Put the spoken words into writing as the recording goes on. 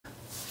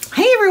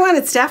Hey everyone,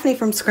 it's Daphne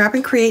from Scrap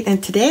and Create,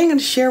 and today I'm going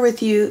to share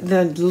with you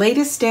the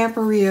latest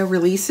Stamperia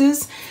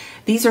releases.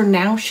 These are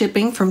now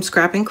shipping from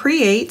Scrap and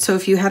Create, so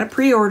if you had a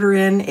pre-order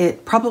in,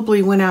 it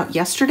probably went out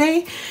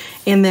yesterday.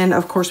 And then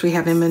of course we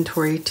have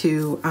inventory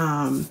to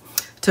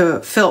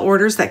fill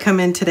orders that come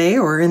in today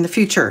or in the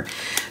future.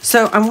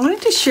 So I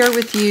wanted to share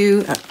with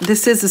you,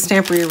 this is a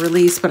Stamperia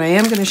release, but I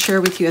am going to share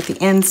with you at the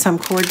end some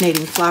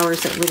coordinating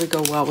flowers that really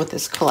go well with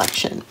this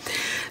collection.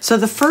 So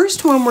the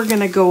first one we're going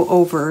to go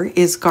over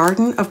is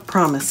Garden of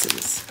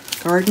Promises.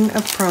 Garden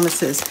of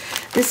Promises.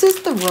 This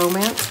is the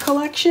Romance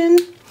Collection.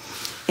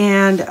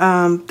 And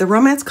the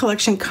Romance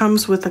Collection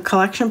comes with a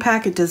collection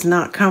pack. It does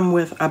not come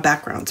with a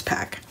backgrounds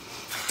pack.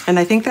 And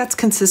I think that's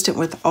consistent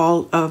with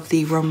all of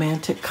the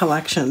romantic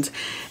collections.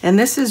 And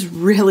this is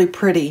really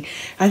pretty.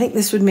 I think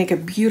this would make a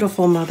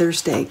beautiful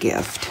Mother's Day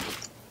gift.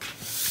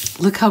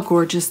 Look how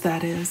gorgeous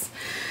that is.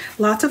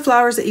 Lots of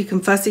flowers that you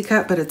can fussy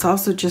cut, but it's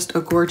also just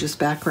a gorgeous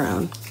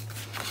background.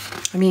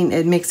 I mean,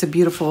 it makes a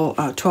beautiful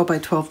 12 by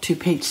 12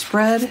 2-page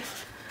spread.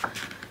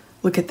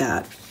 Look at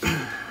that.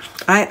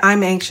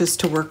 I'm anxious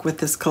to work with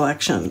this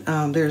collection.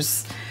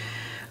 There's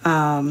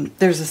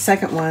a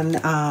second one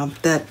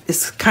that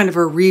is kind of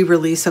a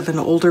re-release of an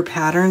older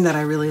pattern that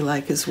I really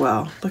like as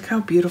well. Look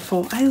how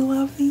beautiful. I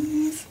love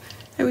these.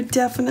 I would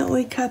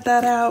definitely cut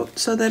that out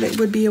so that it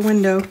would be a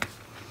window.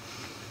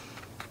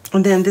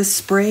 And then this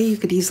spray, you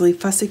could easily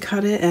fussy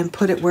cut it and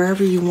put it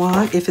wherever you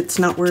want if it's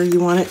not where you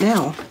want it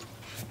now.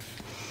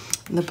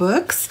 In the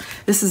books,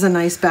 this is a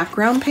nice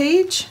background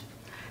page.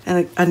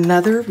 And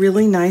another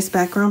really nice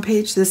background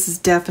page. This is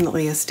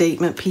definitely a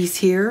statement piece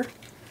here.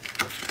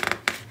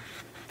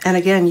 And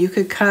again, you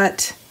could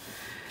cut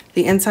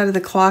the inside of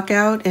the clock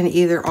out and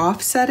either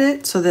offset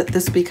it so that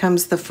this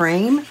becomes the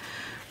frame,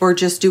 or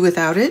just do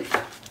without it.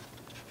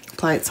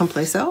 Apply it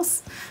someplace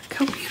else. Look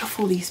how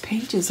beautiful these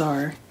pages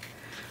are.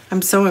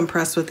 I'm so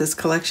impressed with this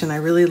collection. I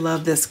really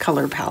love this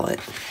color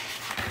palette.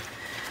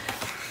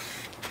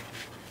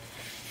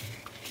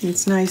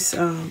 It's nice.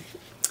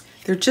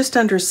 They're just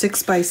under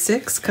 6 by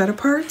 6 cut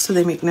apart, so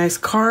they make nice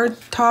card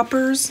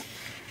toppers.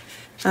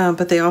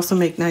 But they also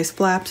make nice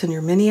flaps in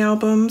your mini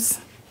albums.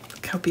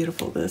 Look how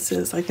beautiful this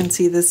is. I can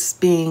see this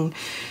being,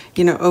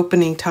 you know,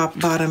 opening top,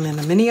 bottom in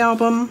a mini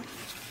album.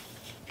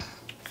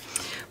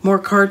 More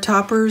card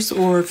toppers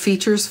or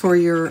features for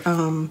your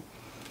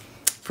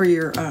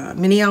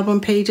mini album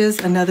pages.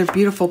 Another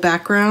beautiful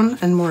background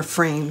and more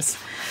frames.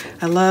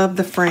 I love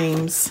the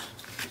frames.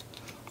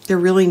 They're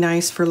really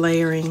nice for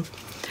layering.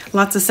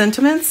 Lots of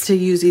sentiments to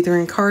use either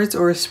in cards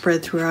or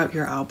spread throughout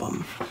your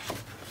album.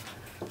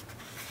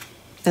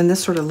 And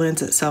this sort of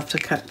lends itself to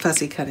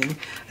fussy cutting.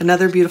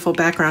 Another beautiful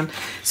background.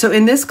 So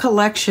in this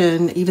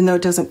collection, even though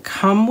it doesn't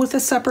come with a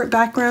separate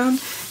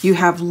background, you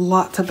have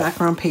lots of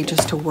background pages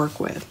to work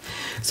with.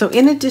 So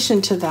in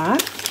addition to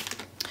that,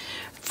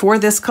 for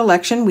this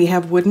collection, we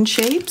have wooden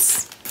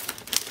shapes.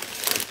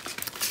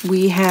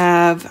 We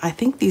have, I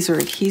think these are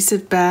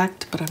adhesive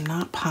backed, but I'm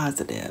not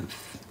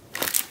positive.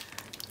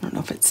 I don't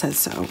know if it says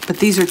so, but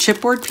these are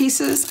chipboard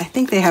pieces. I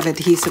think they have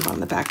adhesive on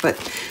the back, but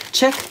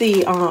check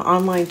the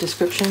online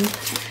description.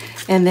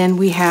 And then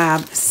we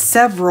have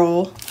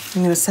several,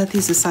 I'm gonna set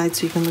these aside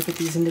so you can look at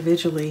these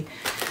individually,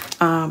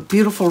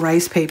 beautiful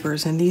rice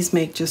papers, and these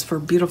make just for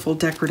beautiful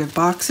decorative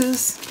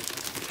boxes,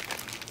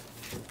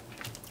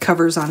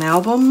 covers on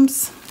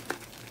albums,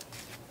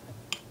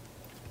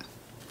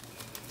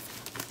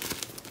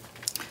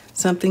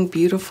 something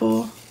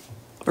beautiful.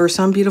 Or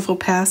some beautiful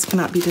past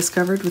cannot be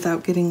discovered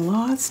without getting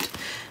lost.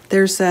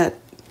 There's that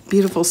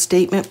beautiful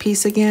statement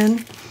piece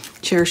again.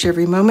 Cherish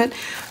every moment.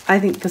 I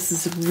think this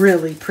is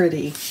really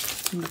pretty.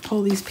 I'm going to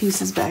pull these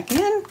pieces back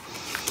in.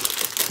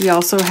 We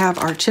also have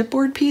our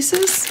chipboard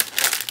pieces.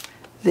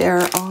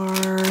 There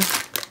are,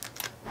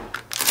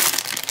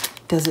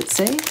 does it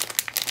say?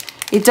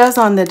 It does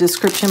on the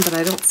description, but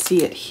I don't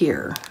see it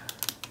here.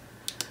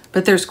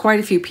 But there's quite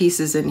a few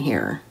pieces in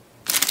here.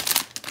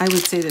 I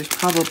would say there's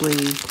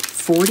probably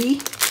 40.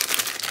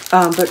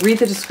 But read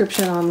the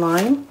description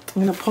online.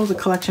 I'm going to pull the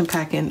collection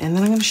pack in, and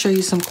then I'm going to show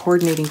you some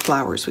coordinating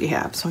flowers we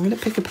have. So I'm going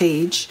to pick a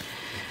page.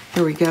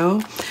 Here we go.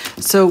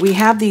 So we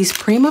have these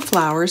Prima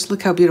flowers.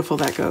 Look how beautiful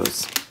that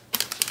goes.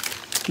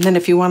 And then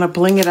if you want to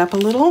bling it up a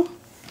little,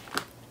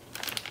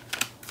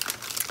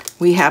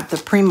 we have the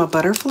Prima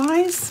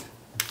butterflies.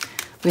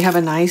 We have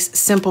a nice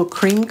simple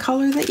cream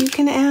color that you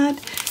can add.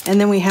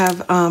 And then we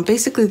have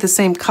basically the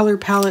same color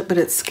palette, but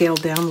it's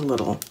scaled down a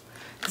little.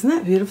 Isn't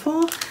that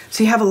beautiful?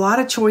 So you have a lot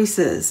of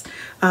choices.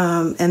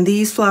 And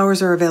these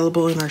flowers are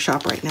available in our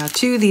shop right now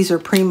too. These are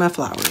Prima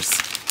flowers.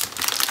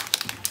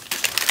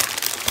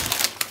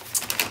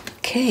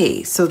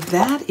 Okay, so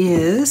that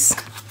is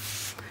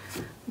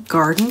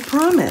Garden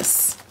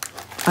Promise.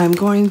 I'm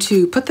going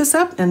to put this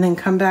up and then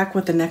come back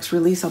with the next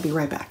release. I'll be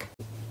right back.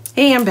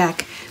 Hey, I'm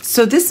back.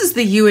 So this is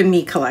the You and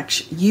Me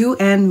collection. You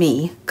and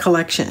Me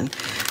collection.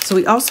 So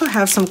we also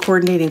have some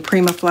coordinating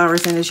Prima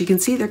flowers, and as you can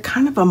see, they're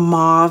kind of a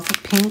mauve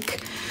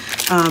pink,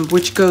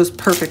 which goes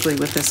perfectly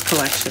with this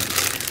collection.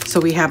 So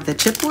we have the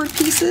chipboard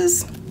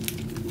pieces.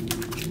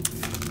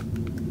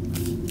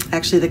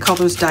 Actually, they call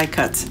those die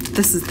cuts.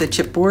 This is the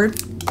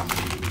chipboard.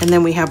 And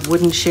then we have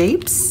wooden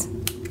shapes.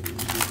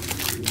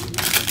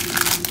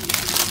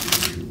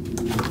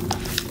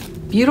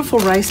 Beautiful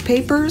rice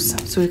papers.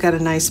 So we've got a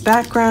nice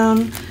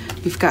background.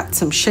 We've got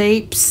some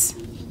shapes.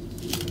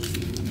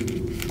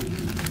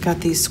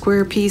 Got these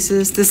square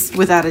pieces. This,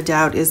 without a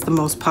doubt, is the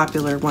most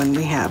popular one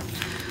we have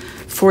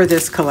for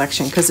this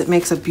collection because it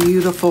makes a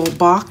beautiful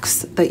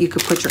box that you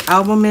could put your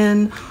album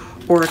in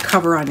or a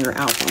cover on your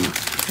album.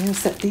 I'm going to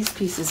set these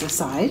pieces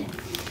aside.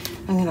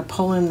 I'm going to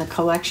pull in the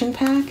collection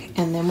pack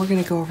and then we're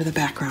going to go over the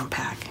background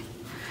pack.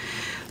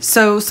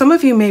 So some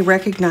of you may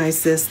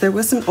recognize this. There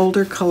was an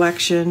older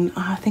collection,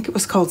 I think it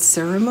was called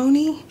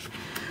Ceremony,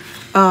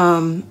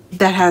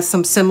 that has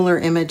some similar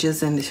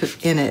images in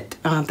it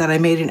that I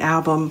made an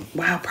album,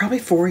 wow, probably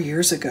 4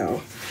 years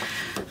ago.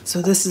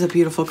 So this is a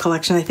beautiful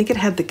collection. I think it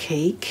had the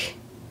cake,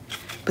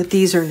 but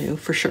these are new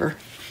for sure.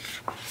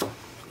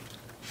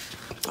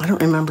 I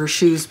don't remember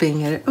shoes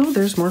being in it. Oh,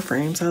 there's more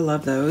frames. I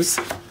love those.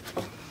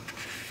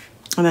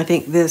 And I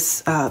think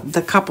this,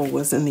 the couple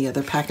was in the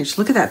other package.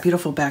 Look at that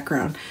beautiful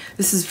background.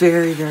 This is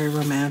very, very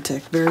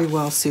romantic, very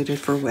well suited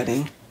for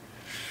wedding.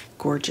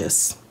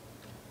 Gorgeous.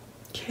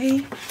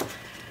 Okay,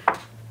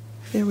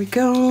 there we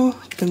go.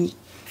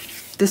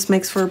 This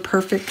makes for a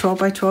perfect 12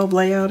 by 12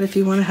 layout if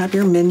you want to have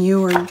your menu.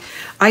 Or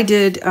I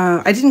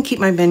didn't keep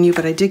my menu,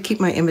 but I did keep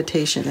my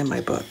invitation in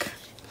my book.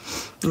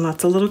 And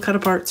lots of little cut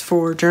aparts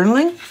for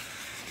journaling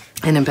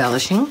and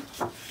embellishing.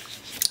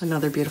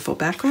 Another beautiful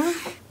background.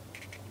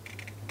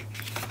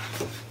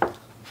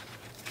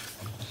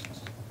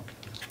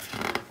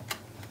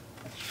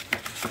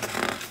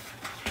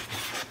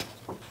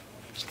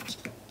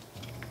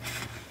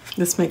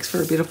 This makes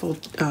for a beautiful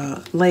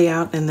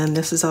layout, and then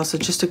this is also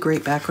just a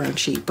great background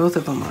sheet. Both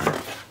of them are,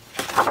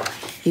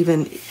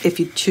 even if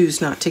you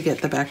choose not to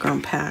get the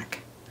background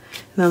pack.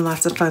 And then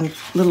lots of fun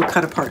little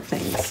cut apart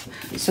things.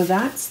 So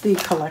that's the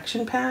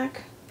collection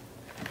pack.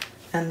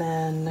 And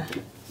then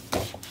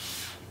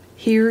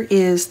here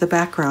is the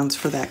backgrounds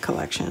for that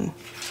collection.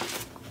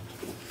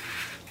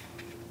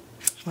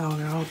 Oh,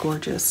 they're all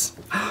gorgeous.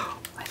 Oh,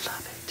 I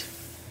love it.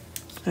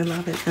 I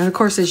love it. And of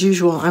course, as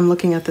usual, I'm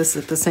looking at this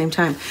at the same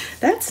time.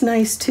 That's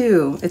nice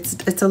too.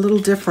 It's a little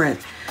different.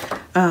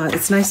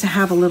 It's nice to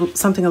have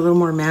something a little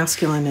more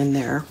masculine in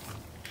there.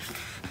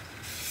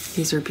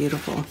 These are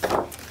beautiful.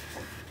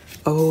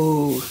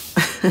 Oh,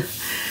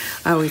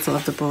 I always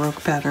love the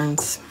Baroque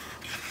patterns.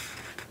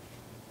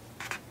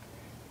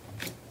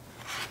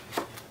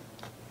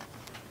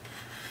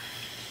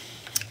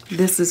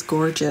 This is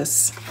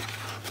gorgeous.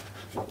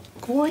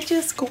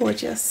 Gorgeous,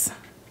 gorgeous.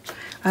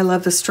 I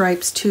love the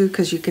stripes too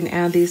because you can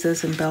add these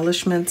as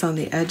embellishments on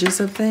the edges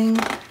of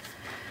things,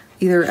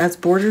 either as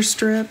border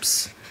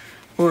strips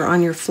or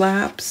on your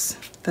flaps.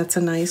 That's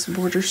a nice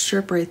border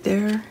strip right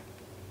there.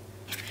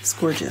 It's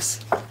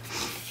gorgeous.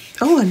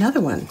 Oh,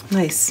 another one.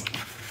 Nice.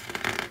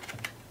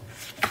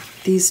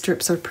 These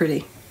strips are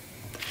pretty.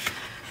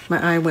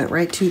 My eye went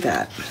right to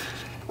that.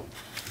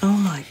 Oh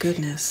my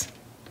goodness.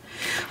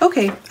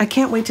 Okay, I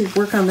can't wait to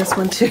work on this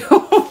one too.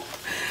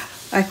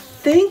 I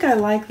think I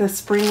like the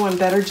spring one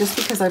better just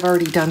because I've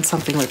already done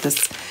something with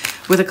this,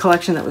 with a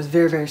collection that was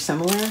very, very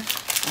similar.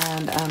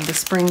 And the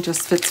spring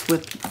just fits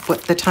with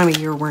what the time of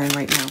year we're in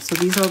right now. So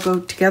these all go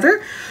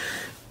together.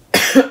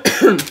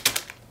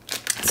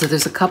 So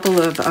there's a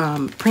couple of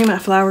Prima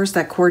flowers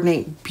that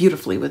coordinate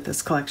beautifully with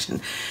this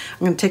collection. I'm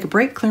going to take a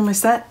break, clear my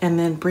set, and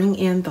then bring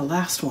in the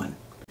last one.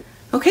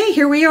 Okay,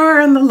 here we are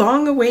in the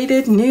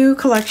long-awaited new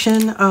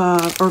collection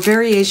or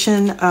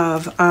variation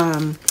of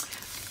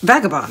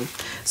Vagabond.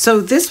 So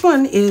this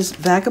one is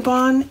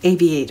Vagabond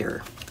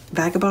Aviator.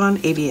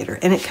 Vagabond Aviator.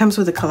 And it comes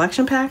with a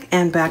collection pack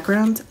and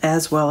backgrounds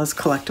as well as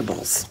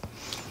collectibles.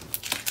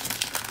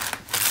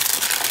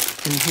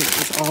 And here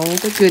is all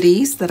the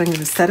goodies that I'm going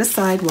to set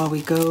aside while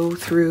we go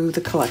through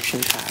the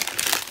collection pack.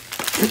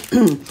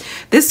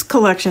 This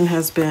collection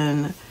has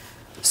been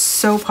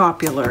so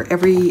popular.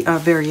 Every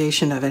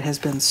variation of it has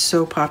been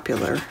so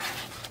popular.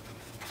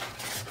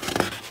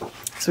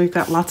 So we've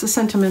got lots of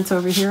sentiments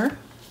over here.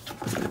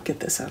 Let me get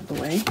this out of the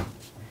way.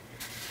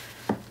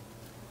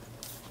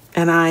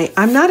 And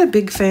I'm not a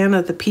big fan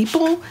of the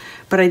people,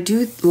 but I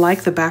do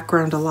like the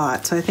background a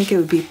lot. So I think it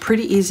would be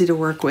pretty easy to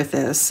work with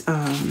this.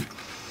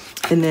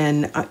 And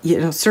then, you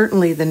know,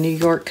 certainly the New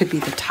York could be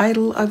the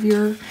title of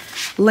your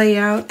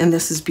layout. And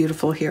this is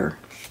beautiful here.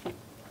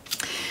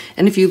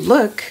 And if you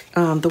look,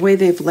 the way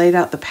they've laid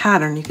out the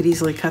pattern, you could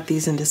easily cut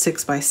these into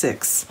 6 by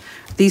 6.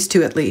 These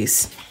two at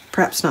least.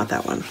 Perhaps not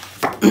that one.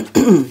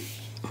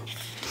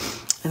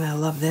 And I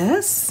love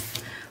this.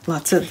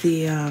 Lots of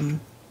the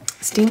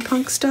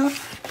steampunk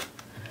stuff,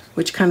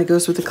 which kind of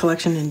goes with the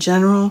collection in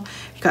general.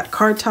 You've got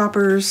card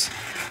toppers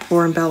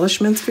or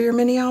embellishments for your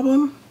mini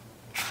album.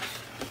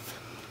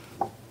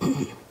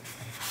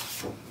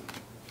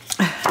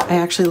 I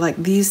actually like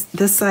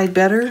this side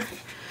better.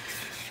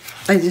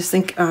 I just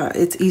think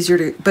it's easier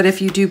to, but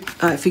if you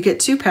get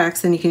 2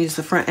 packs, then you can use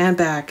the front and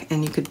back,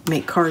 and you could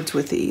make cards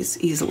with these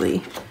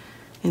easily,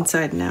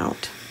 inside and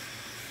out.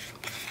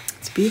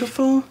 It's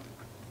beautiful.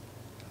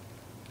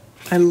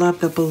 I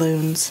love the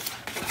balloons.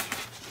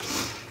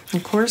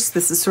 Of course,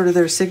 this is sort of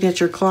their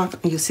signature clock.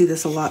 You see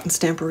this a lot in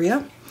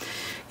Stamperia.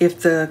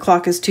 If the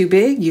clock is too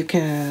big, you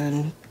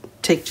can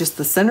take just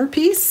the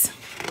centerpiece.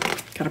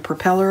 Got a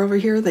propeller over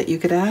here that you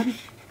could add.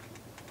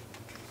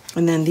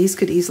 And then these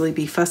could easily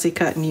be fussy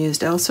cut and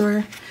used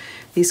elsewhere.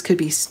 These could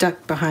be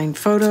stuck behind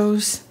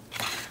photos,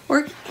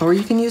 or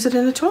you can use it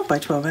in a 12 by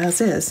 12 as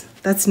is.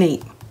 That's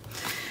neat.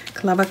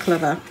 Clever,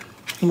 clever.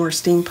 More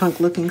steampunk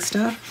looking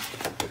stuff.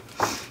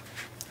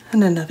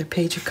 And another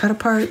page of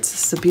cut-aparts.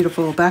 This is a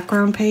beautiful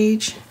background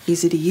page,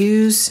 easy to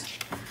use.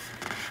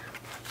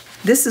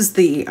 This is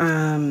the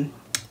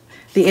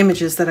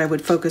images that I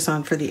would focus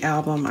on for the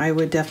album. I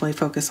would definitely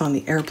focus on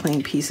the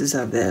airplane pieces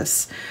of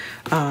this,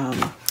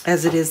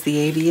 as it is the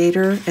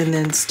aviator, and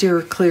then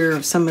steer clear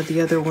of some of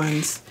the other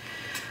ones,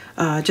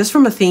 just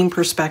from a theme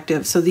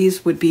perspective. So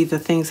these would be the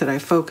things that I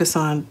focus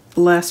on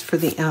less for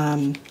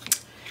the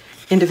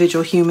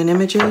individual human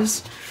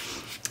images.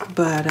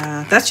 But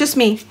that's just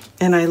me,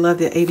 and I love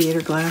the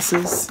aviator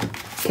glasses.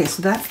 Okay,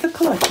 so that's the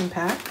collection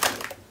pack.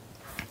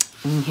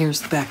 And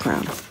here's the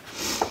background.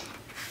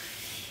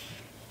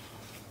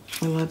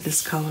 I love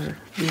this color,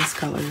 these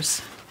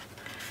colors,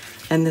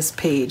 and this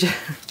page.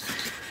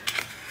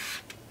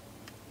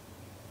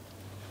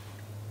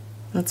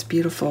 That's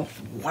beautiful.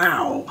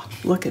 Wow,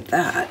 look at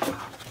that.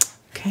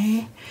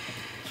 Okay.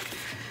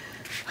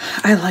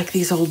 I like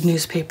these old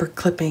newspaper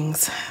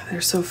clippings.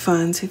 They're so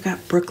fun. So you've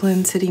got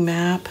Brooklyn city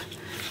map,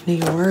 New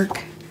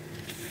York.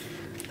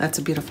 That's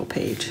a beautiful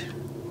page.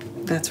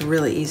 That's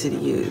really easy to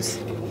use.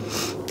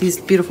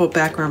 These beautiful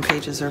background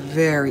pages are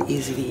very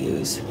easy to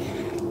use.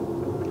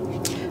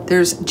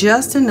 There's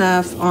just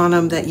enough on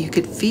them that you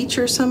could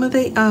feature some of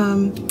the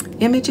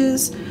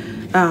images,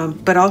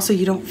 but also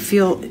you don't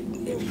feel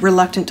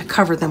reluctant to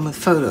cover them with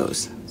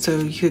photos. So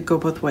you could go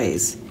both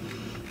ways.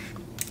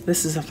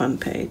 This is a fun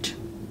page,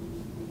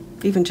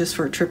 even just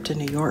for a trip to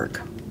New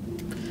York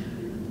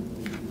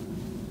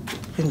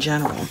in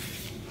general.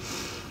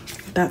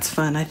 That's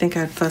fun. I think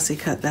I'd fussy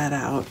cut that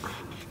out.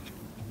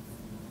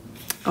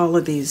 All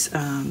of these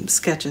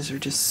sketches are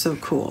just so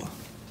cool.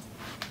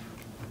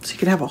 So you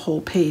could have a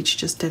whole page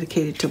just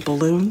dedicated to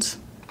balloons.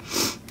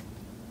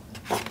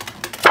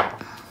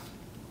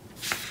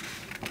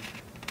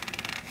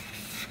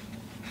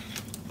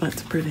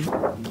 That's pretty.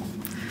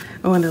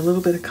 Oh, and a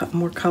little bit of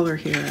more color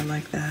here. I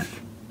like that.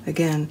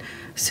 Again,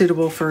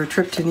 suitable for a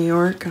trip to New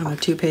York on a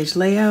 2-page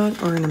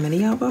layout or in a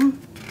mini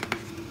album.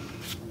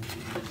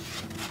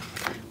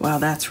 Wow,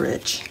 that's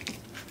rich.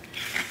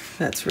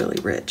 That's really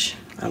rich.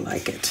 I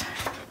like it.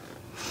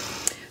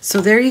 So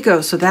there you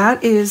go. So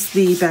that is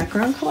the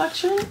background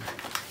collection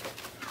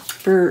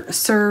for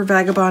Sir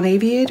Vagabond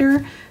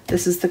Aviator.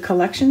 This is the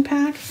collection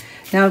pack.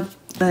 Now,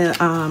 the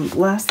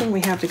last thing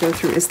we have to go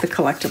through is the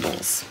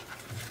collectibles.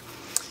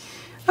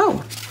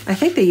 Oh, I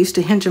think they used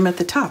to hinge them at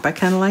the top. I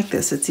kind of like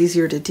this. It's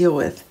easier to deal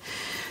with.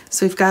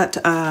 So we've got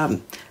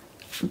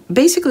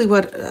basically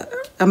what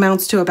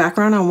amounts to a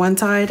background on one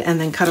side and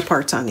then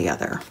cut-aparts on the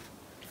other.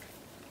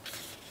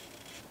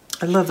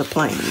 I love the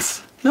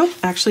planes. Nope,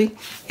 actually,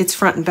 it's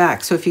front and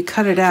back. So if you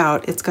cut it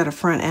out, it's got a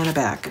front and a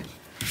back,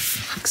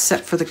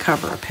 except for the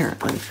cover,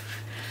 apparently.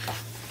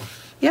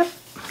 Yep.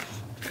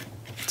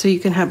 So you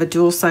can have a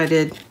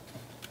dual-sided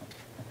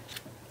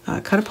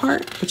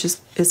cut-apart, which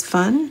is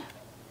fun.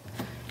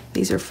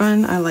 These are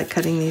fun. I like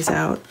cutting these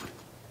out.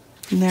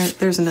 And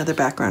there's another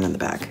background in the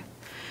back.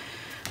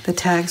 The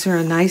tags are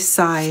a nice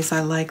size. I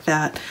like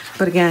that.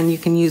 But again, you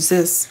can use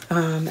this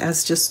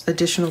as just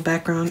additional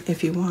background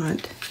if you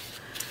want.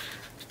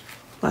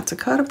 Lots of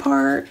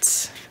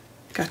cut-aparts.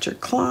 Got your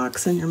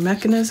clocks and your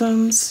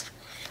mechanisms.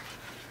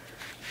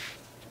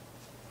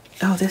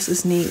 Oh, this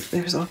is neat.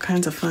 There's all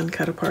kinds of fun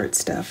cut-apart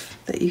stuff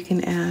that you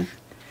can add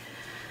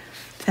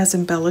as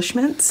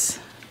embellishments.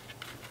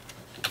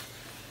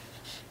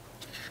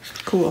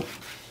 Cool.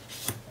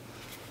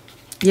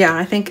 Yeah,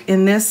 I think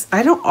in this,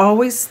 I don't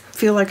always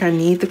feel like I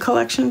need the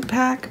collection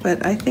pack,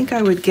 but I think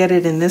I would get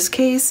it in this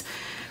case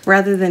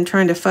rather than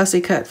trying to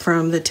fussy cut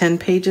from the 10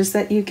 pages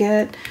that you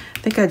get. I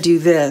think I'd do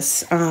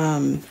this.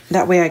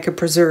 That way I could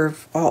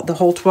preserve the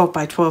whole 12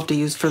 by 12 to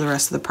use for the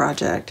rest of the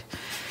project.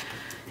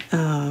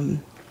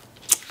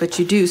 But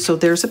you do, so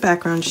there's a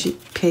background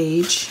sheet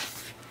page.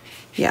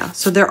 Yeah,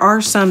 so there are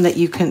some that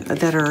you can,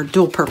 that are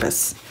dual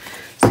purpose.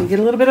 So you get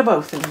a little bit of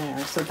both in there.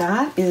 So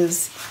that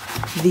is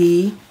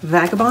the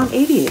Vagabond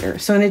Aviator.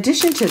 So in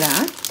addition to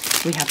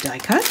that, we have die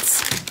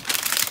cuts.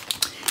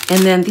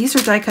 And then these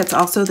are die cuts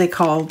also. They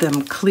call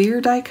them clear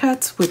die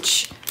cuts,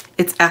 which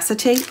it's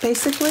acetate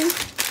basically.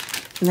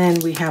 And then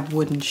we have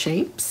wooden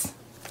shapes.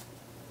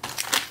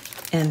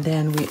 And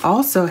then we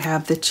also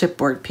have the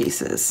chipboard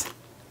pieces.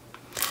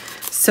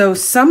 So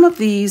some of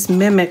these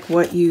mimic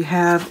what you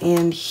have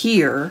in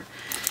here.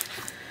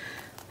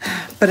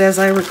 But as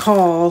I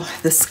recall,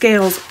 the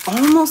scale's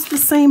almost the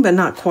same, but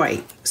not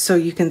quite. So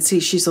you can see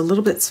she's a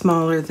little bit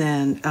smaller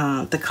than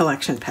the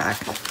collection pack.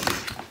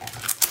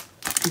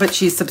 But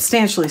she's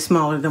substantially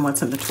smaller than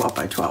what's in the 12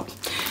 by 12.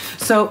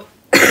 So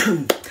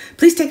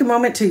Please take a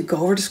moment to go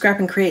over to Scrap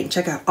and Create and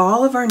check out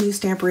all of our new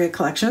Stamperia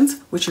collections,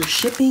 which are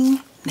shipping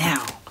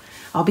now.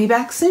 I'll be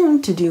back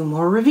soon to do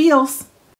more reveals.